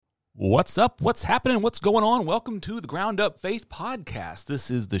What's up? What's happening? What's going on? Welcome to the Ground Up Faith Podcast.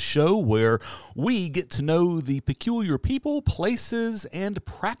 This is the show where we get to know the peculiar people, places, and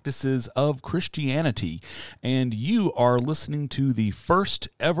practices of Christianity. And you are listening to the first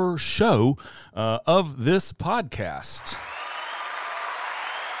ever show of this podcast.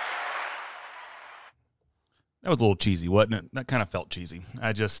 That was a little cheesy, wasn't it? That kind of felt cheesy.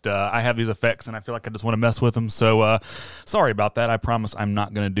 I have these effects, and I feel like I just want to mess with them. So, sorry about that. I promise I'm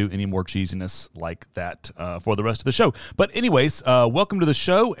not going to do any more cheesiness like that for the rest of the show. But anyways, welcome to the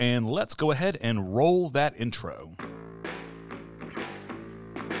show, and let's go ahead and roll that intro.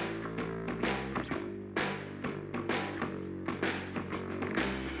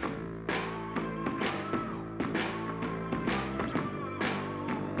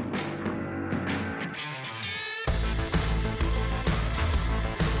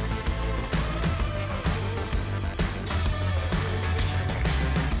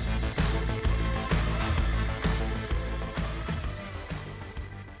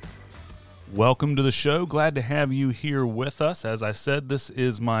 Welcome to the show. Glad to have you here with us. As I said, this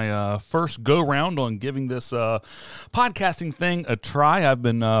is my first go-round on giving this podcasting thing a try. I've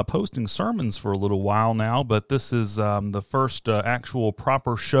been posting sermons for a little while now, but this is the first actual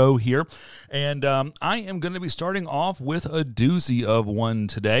proper show here. And I am going to be starting off with a doozy of one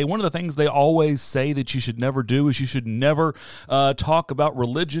today. One of the things they always say that you should never do is you should never talk about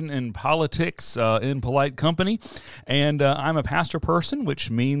religion and politics in polite company. And I'm a pastor person,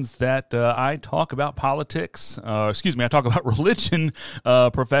 which means that I talk about politics, I talk about religion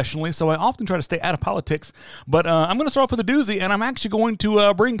professionally, so I often try to stay out of politics, but I'm going to start off with a doozy, and I'm actually going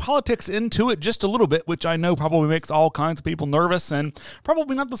to bring politics into it just a little bit, which I know probably makes all kinds of people nervous, and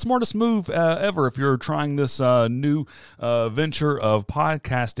probably not the smartest move ever if you're trying this new venture of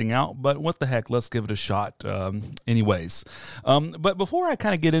podcasting out, but what the heck, let's give it a shot anyways. But before I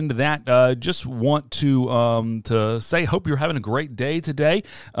kind of get into that, just want to say, hope you're having a great day today.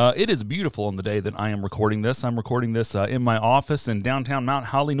 It is beautiful on the day that I am recording this. I'm recording this in my office in downtown Mount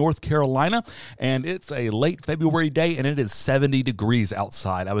Holly, North Carolina, and it's a late February day, and it is 70 degrees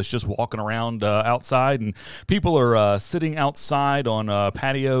outside. I was just walking around outside, and people are sitting outside on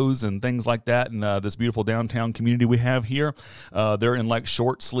patios and things like that in this beautiful downtown community we have here. They're in like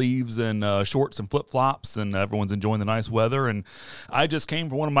short sleeves and shorts and flip-flops, and everyone's enjoying the nice weather, and I just came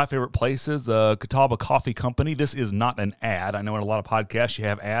from one of my favorite places, Catawba Coffee Company. This is not an ad. I know in a lot of podcasts you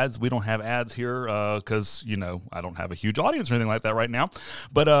have ads. We don't have ads here because, I don't have a huge audience or anything like that right now.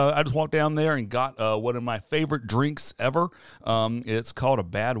 But I just walked down there and got one of my favorite drinks ever. It's called a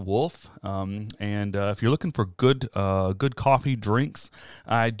Bad Wolf. And if you're looking for good coffee drinks,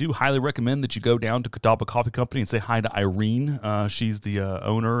 I do highly recommend that you go down to Catawba Coffee Company and say hi to Irene. She's the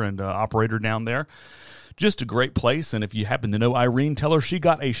owner and operator down there. Just a great place, and if you happen to know Irene, tell her she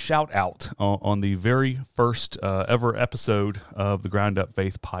got a shout-out on the very first ever episode of the Ground Up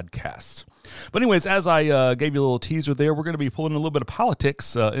Faith podcast. But anyways, as I gave you a little teaser there, we're going to be pulling a little bit of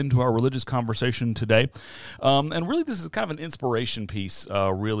politics into our religious conversation today. And really, this is kind of an inspiration piece,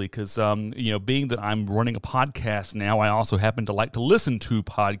 really, because, being that I'm running a podcast now, I also happen to like to listen to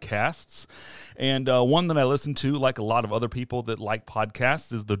podcasts. And one that I listen to, like a lot of other people that like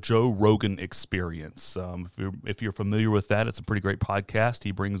podcasts, is the Joe Rogan Experience. If you're familiar with that, it's a pretty great podcast.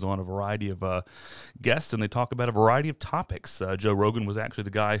 He brings on a variety of guests, and they talk about a variety of topics. Joe Rogan was actually the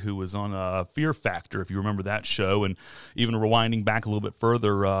guy who was on Fear Factor, if you remember that show, and even rewinding back a little bit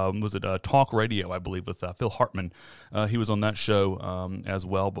further, was it Talk Radio, I believe, with Phil Hartman. He was on that show as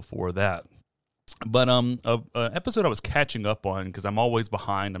well before that. But an episode I was catching up on, because I'm always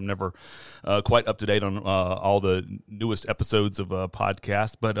behind. I'm never quite up to date on all the newest episodes of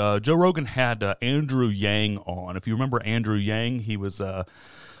podcasts. But Joe Rogan had Andrew Yang on. If you remember Andrew Yang, he was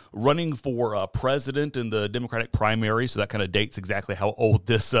running for president in the Democratic primary, so that kind of dates exactly how old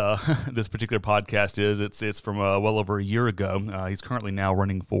this this particular podcast is. It's from well over a year ago. He's currently now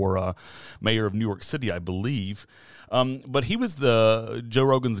running for mayor of New York City, I believe. But he was Joe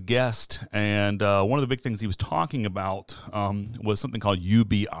Rogan's guest, and one of the big things he was talking about was something called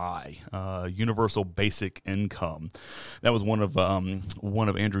UBI, Universal Basic Income. That was one of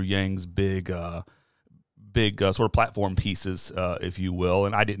Andrew Yang's big sort of platform pieces, if you will,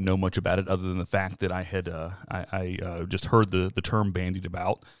 and I didn't know much about it other than the fact that I had I just heard the term bandied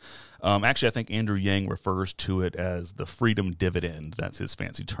about. Actually, I think Andrew Yang refers to it as the freedom dividend. That's his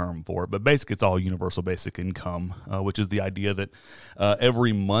fancy term for it. But basically, it's all universal basic income, which is the idea that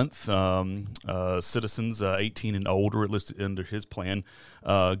every month citizens 18 and older, at least under his plan,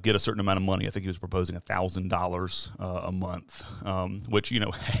 get a certain amount of money. I think he was proposing $1,000 a month, which,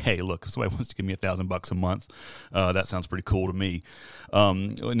 hey, look, if somebody wants to give me $1,000 a month, that sounds pretty cool to me.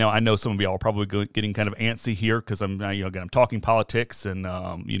 Now, I know some of y'all are probably getting kind of antsy here because I'm talking politics, and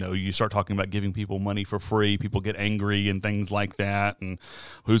you start talking about giving people money for free, people get angry and things like that, and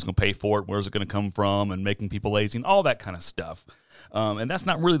who's going to pay for it, where's it going to come from, and making people lazy and all that kind of stuff. And that's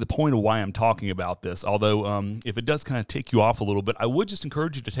not really the point of why I'm talking about this, although if it does kind of take you off a little bit, I would just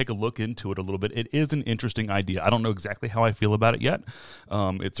encourage you to take a look into it a little bit. It is an interesting idea. I don't know exactly how I feel about it yet.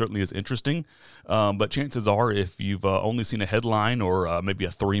 It certainly is interesting, but chances are if you've only seen a headline or maybe a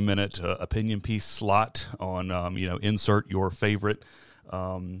 3-minute opinion piece slot on, insert your favorite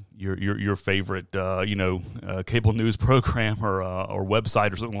your favorite cable news program or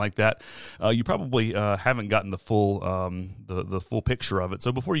website or something like that, you probably haven't gotten the full the full picture of it.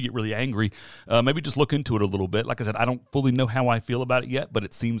 So before you get really angry, maybe just look into it a little bit. Like I said, I don't fully know how I feel about it yet, but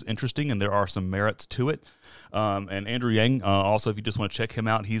it seems interesting and there are some merits to it. And Andrew Yang, also, if you just want to check him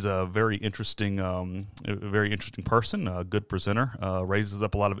out, he's a very interesting person, a good presenter, raises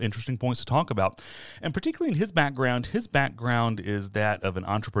up a lot of interesting points to talk about. And particularly in his background is that of an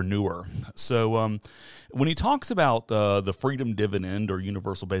entrepreneur. So when he talks about the freedom dividend or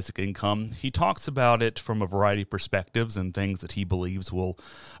universal basic income, he talks about it from a variety of perspectives and things that he believes will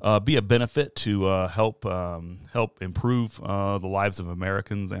be a benefit to help improve the lives of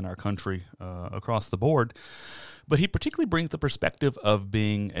Americans and our country across the board. But he particularly brings the perspective of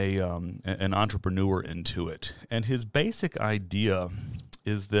being an entrepreneur into it. And his basic idea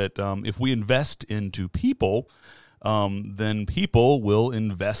is that if we invest into people, then people will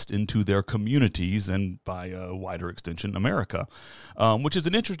invest into their communities and, by a wider extension, America, which is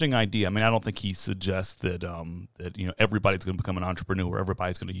an interesting idea. I mean, I don't think he suggests that everybody's going to become an entrepreneur,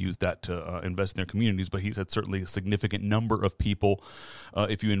 everybody's going to use that to invest in their communities, but he said certainly a significant number of people,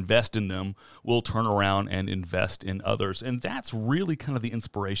 if you invest in them, will turn around and invest in others. And that's really kind of the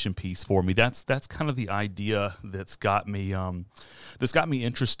inspiration piece for me. That's kind of the idea that's got me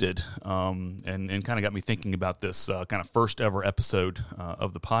interested, and kind of got me thinking about this kind of first ever episode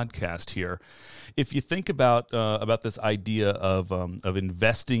of the podcast here. If you think about this idea of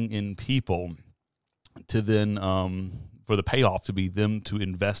investing in people to then for the payoff to be them to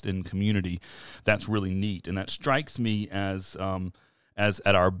invest in community, that's really neat, and that strikes me as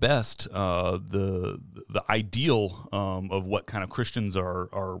at our best the ideal of what kind of Christians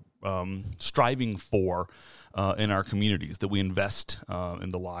are striving for in our communities, that we invest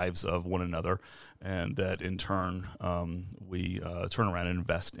in the lives of one another, and that in turn we turn around and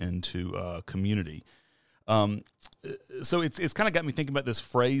invest into community. So it's kind of got me thinking about this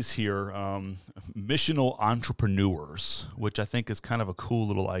phrase here, missional entrepreneurs, which I think is kind of a cool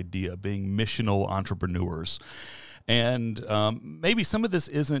little idea, being missional entrepreneurs. And maybe some of this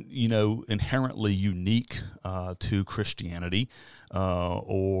isn't, inherently unique to Christianity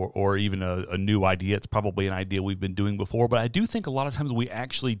or even a new idea. It's probably an idea we've been doing before. But I do think a lot of times we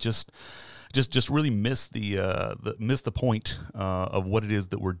actually just really miss the point of what it is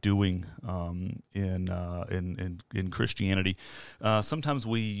that we're doing in Christianity. Sometimes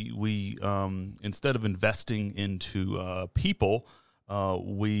we instead of investing into people,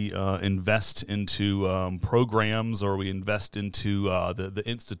 we invest into programs, or we invest into the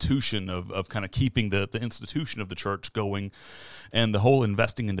institution of kind of keeping the institution of the church going, and the whole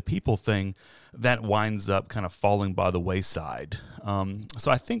investing into people thing that winds up kind of falling by the wayside.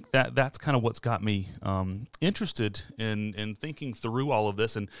 So I think that's kind of what's got me interested in thinking through all of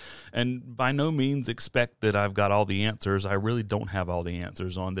this, and by no means expect that I've got all the answers. I really don't have all the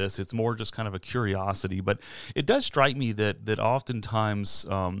answers on this. It's more just kind of a curiosity, but it does strike me that oftentimes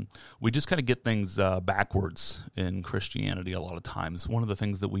we just kind of get things backwards in Christianity a lot of times. One of the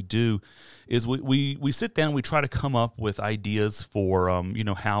things that we do is we sit down, we try to come up with ideas for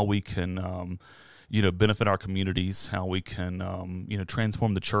how we can benefit our communities, how we can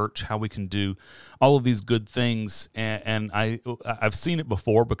transform the church, how we can do all of these good things. And I've seen it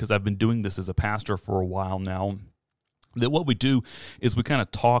before because I've been doing this as a pastor for a while now, that what we do is we kind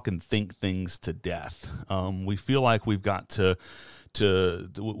of talk and think things to death. We feel like we've got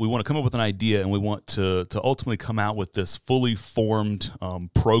we want to come up with an idea, and we want to ultimately come out with this fully formed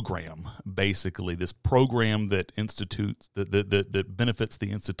program, basically this program that that benefits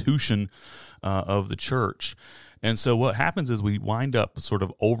the institution of the church. And so what happens is we wind up sort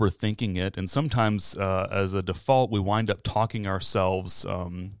of overthinking it, and sometimes as a default we wind up talking ourselves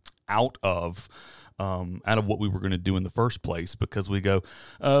out of what we were going to do in the first place, because we go,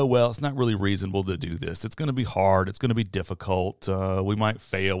 oh, well, it's not really reasonable to do this. It's going to be hard. It's going to be difficult. We might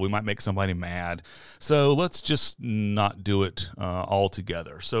fail. We might make somebody mad. So let's just not do it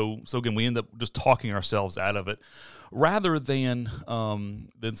altogether. So again, we end up just talking ourselves out of it, rather than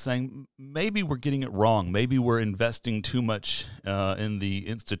saying maybe we're getting it wrong. Maybe we're investing too much in the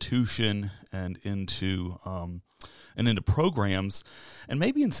institution and into programs, and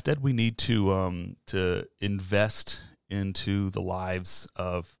maybe instead we need to invest into the lives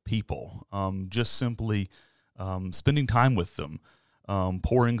of people. Just simply spending time with them,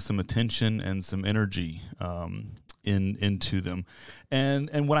 pouring some attention and some energy into them.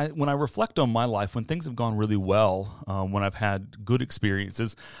 And when I reflect on my life, when things have gone really well, when I've had good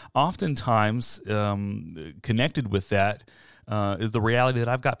experiences, oftentimes connected with that is the reality that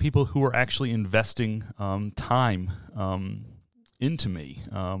I've got people who are actually investing time into me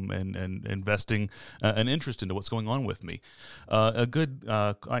and investing an interest into what's going on with me. A good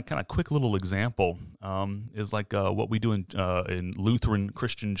kind of quick little example is like what we do in Lutheran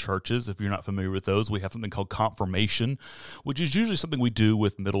Christian churches. If you're not familiar with those, we have something called confirmation, which is usually something we do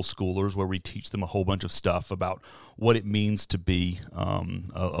with middle schoolers, where we teach them a whole bunch of stuff about what it means to be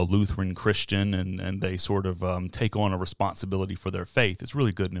a Lutheran Christian, and they sort of take on a responsibility for their faith. It's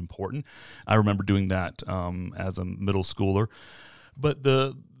really good and important. I remember doing that as a middle schooler. But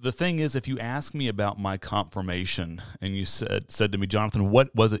the thing is, if you ask me about my confirmation and you said to me, Jonathan,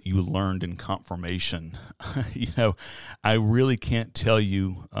 what was it you learned in confirmation? I really can't tell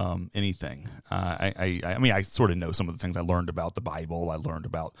you anything. I mean, I sort of know some of the things I learned about the Bible. I learned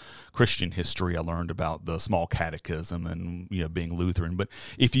about Christian history. I learned about the small catechism and being Lutheran. But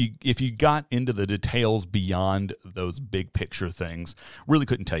if you got into the details beyond those big picture things, really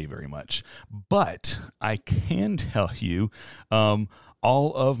couldn't tell you very much. But I can tell you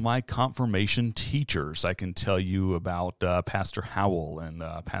all of my confirmation teachers. I can tell you about Pastor Howell and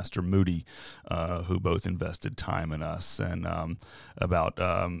Pastor Moody, who both invested time in us, and about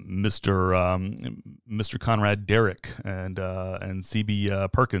Mr. Conrad Derrick and C.B.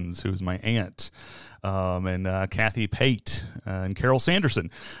 Perkins, who's my aunt, and Kathy Pate and Carol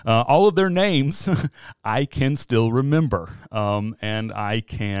Sanderson. All of their names I can still remember, and I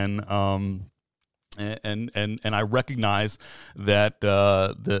can. And I recognize that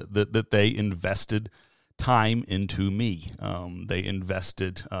that they invested time into me. They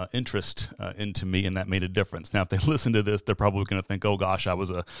invested interest into me, and that made a difference. Now, if they listen to this, they're probably going to think, "Oh gosh, I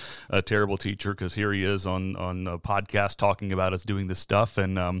was a terrible teacher," because here he is on a podcast talking about us doing this stuff,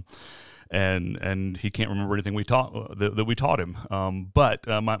 and he can't remember anything we taught that we taught him. But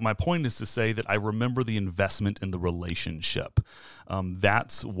my point is to say that I remember the investment in the relationship.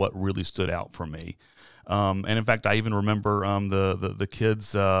 That's what really stood out for me. And in fact, I even remember the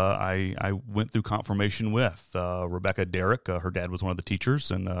kids I went through confirmation with. Rebecca Derrick, her dad was one of the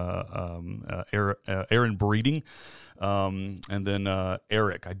teachers, and Aaron Breeding. And then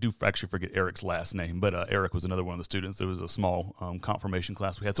Eric, I do actually forget Eric's last name, but Eric was another one of the students. There was a small confirmation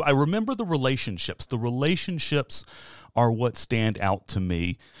class we had. So I remember the relationships. The relationships are what stand out to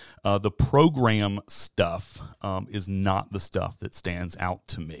me. The program stuff is not the stuff that stands out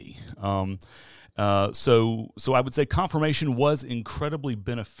to me. So I would say confirmation was incredibly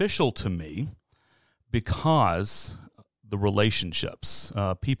beneficial to me because the relationships,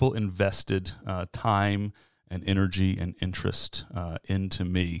 people invested time and energy and interest into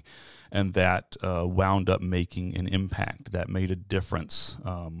me, and that wound up making an impact that made a difference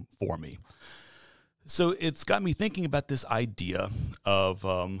for me. So it's got me thinking about this idea of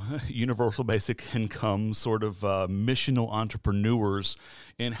universal basic income, sort of missional entrepreneurs,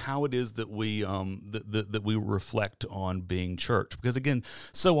 and how it is that we that we reflect on being church. Because again,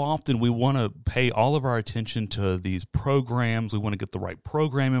 so often we want to pay all of our attention to these programs. We want to get the right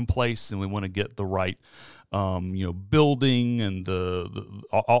program in place, and we want to get the right building and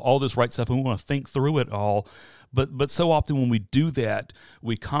all this right stuff. And we want to think through it all. But so often when we do that,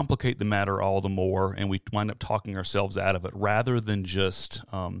 we complicate the matter all the more, and we wind up talking ourselves out of it, rather than just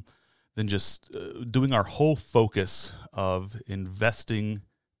doing our whole focus of investing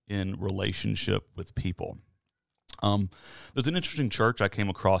in relationship with people. There's an interesting church I came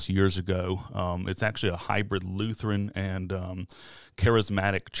across years ago. It's actually a hybrid Lutheran and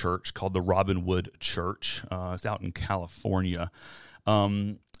charismatic church called the Robin Wood Church. It's out in California.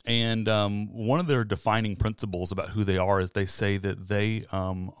 And one of their defining principles about who they are is they say that they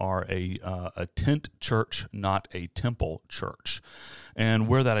are a tent church, not a temple church. And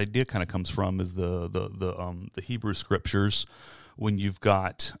where that idea kind of comes from is the Hebrew scriptures, when you've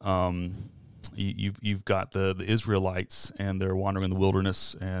got you've got the Israelites, and they're wandering in the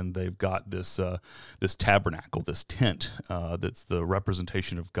wilderness, and they've got this tabernacle, this tent that's the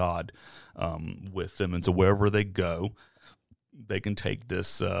representation of God with them, and so wherever they go, they can take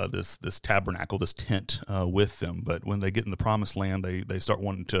this tabernacle, this tent with them. But when they get in the promised land, they start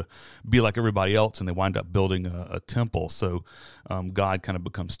wanting to be like everybody else, and they wind up building a temple. So God kind of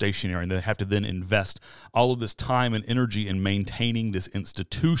becomes stationary, and they have to then invest all of this time and energy in maintaining this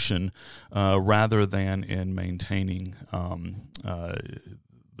institution rather than in maintaining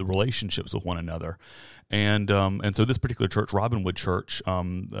the relationships with one another. And so this particular church, Robinwood Church,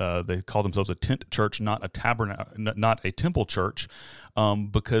 they call themselves a tent church, not a not a temple church,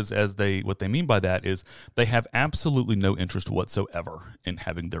 because what they mean by that is they have absolutely no interest whatsoever in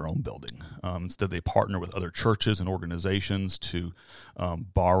having their own building. Instead, they partner with other churches and organizations to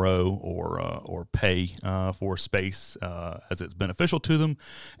borrow or pay for space as it's beneficial to them,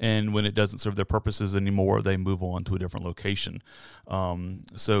 and when it doesn't serve their purposes anymore, they move on to a different location.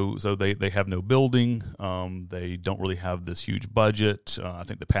 So they have no building. They don't really have this huge budget. I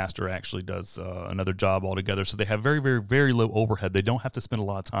think the pastor actually does another job altogether. So they have very, very, very low overhead. They don't have to spend a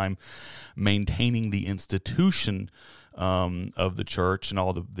lot of time maintaining the institution of the church and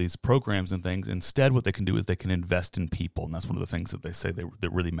all these programs and things. Instead, what they can do is they can invest in people, and that's one of the things that they say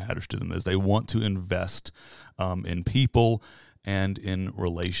that really matters to them is they want to invest in people and in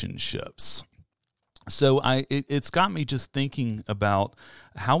relationships. So it's got me just thinking about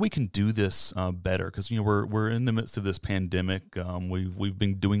how we can do this better, because we're in the midst of this pandemic. We've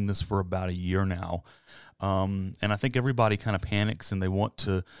been doing this for about a year now, and I think everybody kind of panics and they want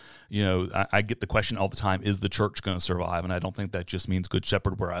to, I get the question all the time: is the church going to survive? And I don't think that just means Good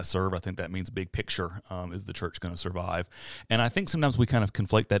Shepherd where I serve. I think that means big picture. Is the church going to survive? And I think sometimes we kind of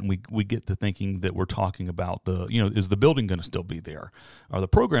conflate that, and we get to thinking that we're talking about is the building going to still be there? Are the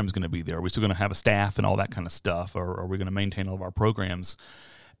programs going to be there? Are we still going to have a staff and all that kind of stuff? Or are we going to maintain all of our programs?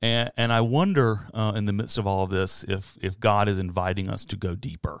 And I wonder, in the midst of all of this, if God is inviting us to go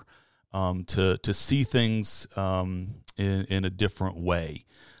deeper, to see things in a different way,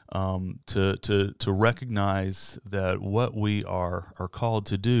 to recognize that what we are called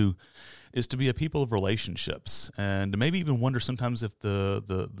to do is to be a people of relationships, and to maybe even wonder sometimes if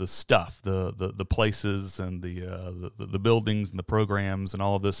the stuff, the places and the buildings and the programs and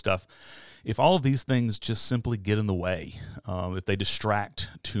all of this stuff, if all of these things just simply get in the way, if they distract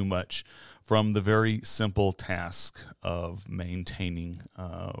too much from the very simple task of maintaining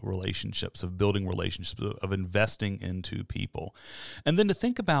relationships, of building relationships, of investing into people, and then to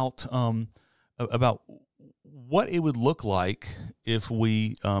think about what it would look like if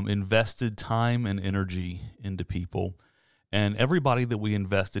we invested time and energy into people, and everybody that we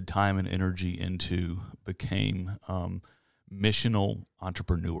invested time and energy into became missional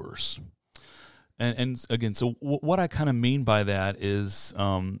entrepreneurs. And again, so what I kind of mean by that is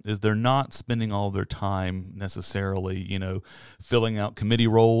they're not spending all their time necessarily, filling out committee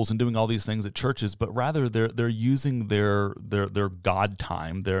roles and doing all these things at churches, but rather they're using their God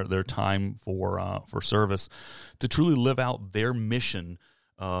time, their time for service, to truly live out their mission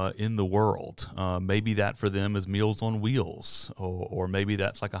in the world. Maybe that for them is Meals on Wheels, or maybe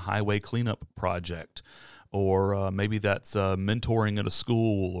that's like a highway cleanup project. Or maybe that's mentoring at a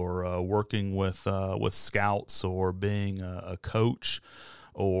school, or working with scouts, or being a coach,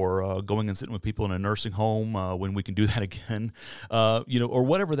 or going and sitting with people in a nursing home when we can do that again, or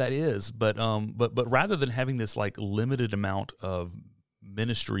whatever that is. But rather than having this like limited amount of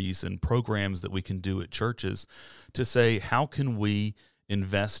ministries and programs that we can do at churches, to say, how can we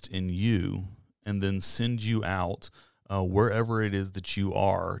invest in you and then send you out wherever it is that you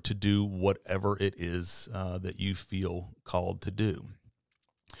are to do whatever it is that you feel called to do.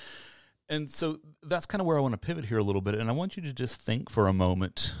 And so that's kind of where I want to pivot here a little bit, and I want you to just think for a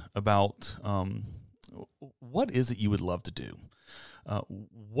moment about what is it you would love to do?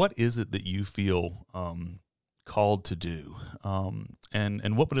 What is it that you feel called to do?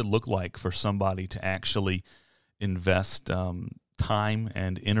 And what would it look like for somebody to actually invest time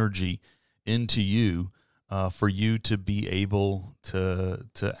and energy into you, for you to be able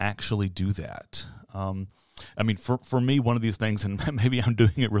to actually do that? I mean, for me, one of these things, and maybe I'm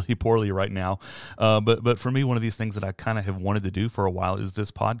doing it really poorly right now, but for me, one of these things that I kind of have wanted to do for a while is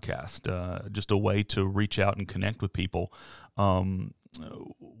this podcast, just a way to reach out and connect with people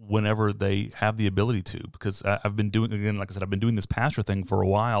whenever they have the ability to, because I've been doing, again, like I said, I've been doing this pastor thing for a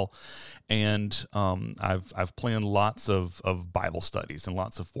while, and I've planned lots of Bible studies and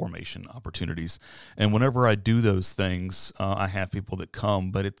lots of formation opportunities, and whenever I do those things, I have people that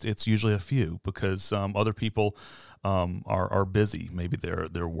come, but it's usually a few, because other people are busy. Maybe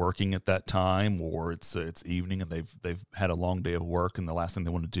they're working at that time, or it's evening and they've had a long day of work, and the last thing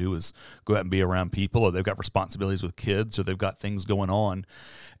they want to do is go out and be around people, or they've got responsibilities with kids, or they've got things going on.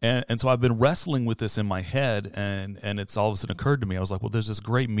 And so I've been wrestling with this in my head, and it's all of a sudden occurred to me. I was like, well, there's this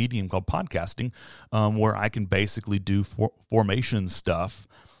great medium called podcasting, where I can basically do formation stuff.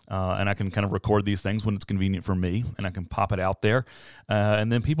 And I can kind of record these things when it's convenient for me, and I can pop it out there, and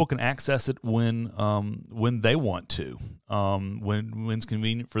then people can access it when they want to, when it's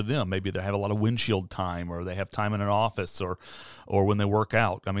convenient for them. Maybe they have a lot of windshield time, or they have time in an office, or when they work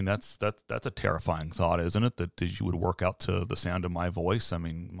out. I mean, that's a terrifying thought, isn't it? That you would work out to the sound of my voice. I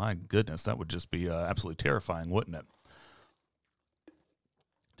mean, my goodness, that would just be absolutely terrifying, wouldn't it?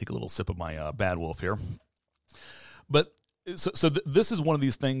 Take a little sip of my Bad Wolf here, but. So this is one of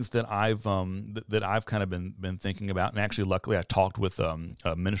these things that I've kind of been thinking about, and actually, luckily, I talked with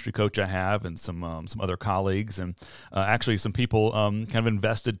a ministry coach I have, and some other colleagues, and actually some people kind of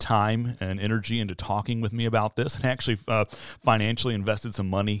invested time and energy into talking with me about this, and actually financially invested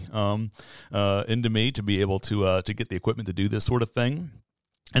some money into me to be able to get the equipment to do this sort of thing.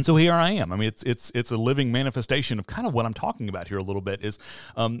 And so here I am. I mean, it's a living manifestation of kind of what I'm talking about here a little bit. Is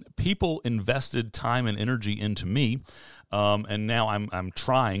people invested time and energy into me, and now I'm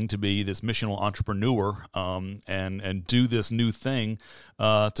trying to be this missional entrepreneur, and do this new thing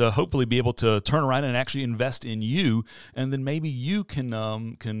to hopefully be able to turn around and actually invest in you, and then maybe you can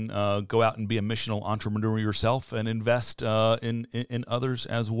go out and be a missional entrepreneur yourself and invest in others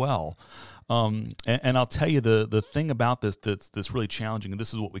as well. And I'll tell you the thing about this that's really challenging, and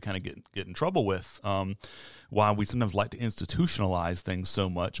this is what we kind of get in trouble with, why we sometimes like to institutionalize things so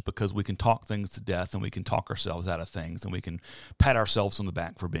much, because we can talk things to death, and we can talk ourselves out of things, and we can pat ourselves on the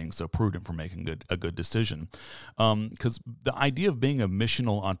back for being so prudent, for making a good decision. Because the idea of being a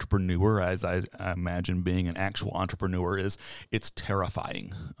missional entrepreneur, as I imagine being an actual entrepreneur, it's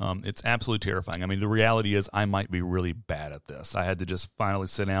terrifying. It's absolutely terrifying. I mean, the reality is I might be really bad at this. I had to just finally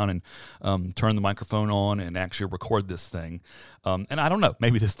sit down and turn the microphone on and actually record this thing. And I don't know,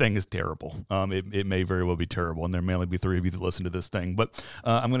 maybe this thing is terrible. It may very well be terrible, and there may only be 3 of you that listen to this thing. But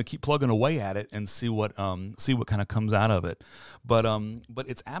I'm going to keep plugging away at it and see what kind of comes out of it. But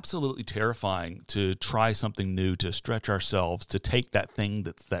it's absolutely terrifying to try something new, to stretch ourselves, to take that thing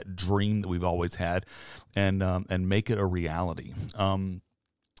that's that dream that we've always had, and make it a reality. And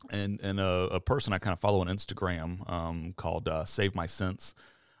a person I kind of follow on Instagram called Save My Sense.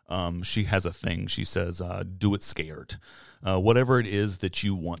 She has a thing. She says, do it scared. Whatever it is that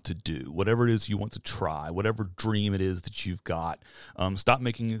you want to do, whatever it is you want to try, whatever dream it is that you've got, stop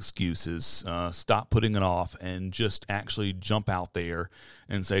making excuses, stop putting it off, and just actually jump out there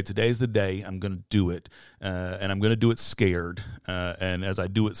and say, today's the day, I'm going to do it, and I'm going to do it scared. And as I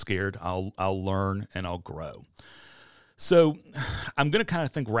do it scared, I'll learn and I'll grow. So I'm going to kind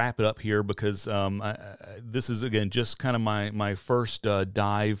of wrap it up here, because this is, again, just kind of my first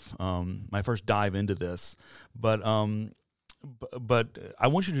dive into this. But I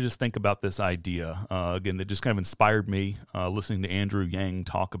want you to just think about this idea, again, that just kind of inspired me listening to Andrew Yang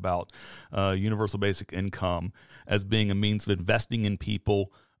talk about universal basic income as being a means of investing in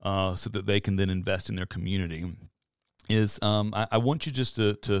people so that they can then invest in their community. I want you just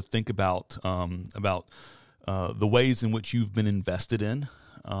to think about the ways in which you've been invested in,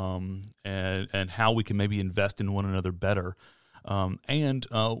 and how we can maybe invest in one another better. And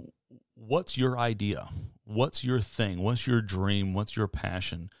what's your idea? What's your thing? What's your dream? What's your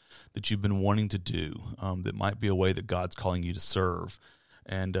passion that you've been wanting to do, that might be a way that God's calling you to serve?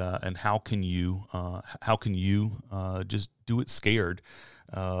 And how can you just do it scared?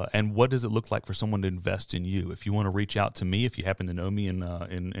 And what does it look like for someone to invest in you? If you want to reach out to me, if you happen to know me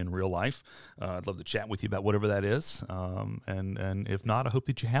in real life, I'd love to chat with you about whatever that is. And if not, I hope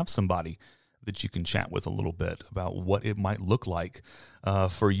that you have somebody that you can chat with a little bit about what it might look like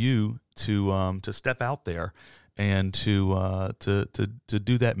for you to step out there and to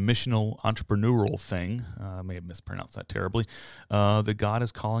do that missional entrepreneurial thing. I may have mispronounced that terribly. That God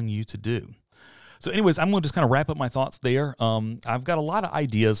is calling you to do. So anyways, I'm going to just kind of wrap up my thoughts there. I've got a lot of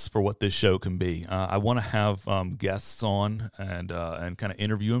ideas for what this show can be. I want to have guests on and kind of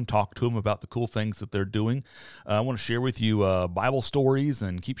interview them, talk to them about the cool things that they're doing. I want to share with you Bible stories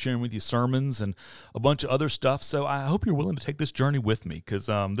and keep sharing with you sermons and a bunch of other stuff. So I hope you're willing to take this journey with me, because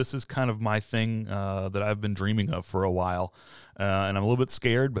this is kind of my thing that I've been dreaming of for a while. And I'm a little bit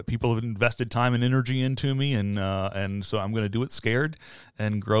scared, but people have invested time and energy into me, and so I'm going to do it scared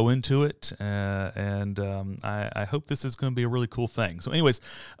and grow into it. I hope this is going to be a really cool thing. So anyways,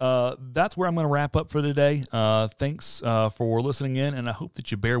 that's where I'm going to wrap up for today. Thanks for listening in, and I hope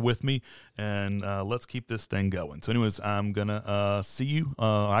that you bear with me, and let's keep this thing going. So anyways, I'm going to see you.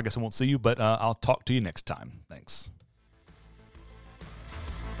 I guess I won't see you, but I'll talk to you next time. Thanks.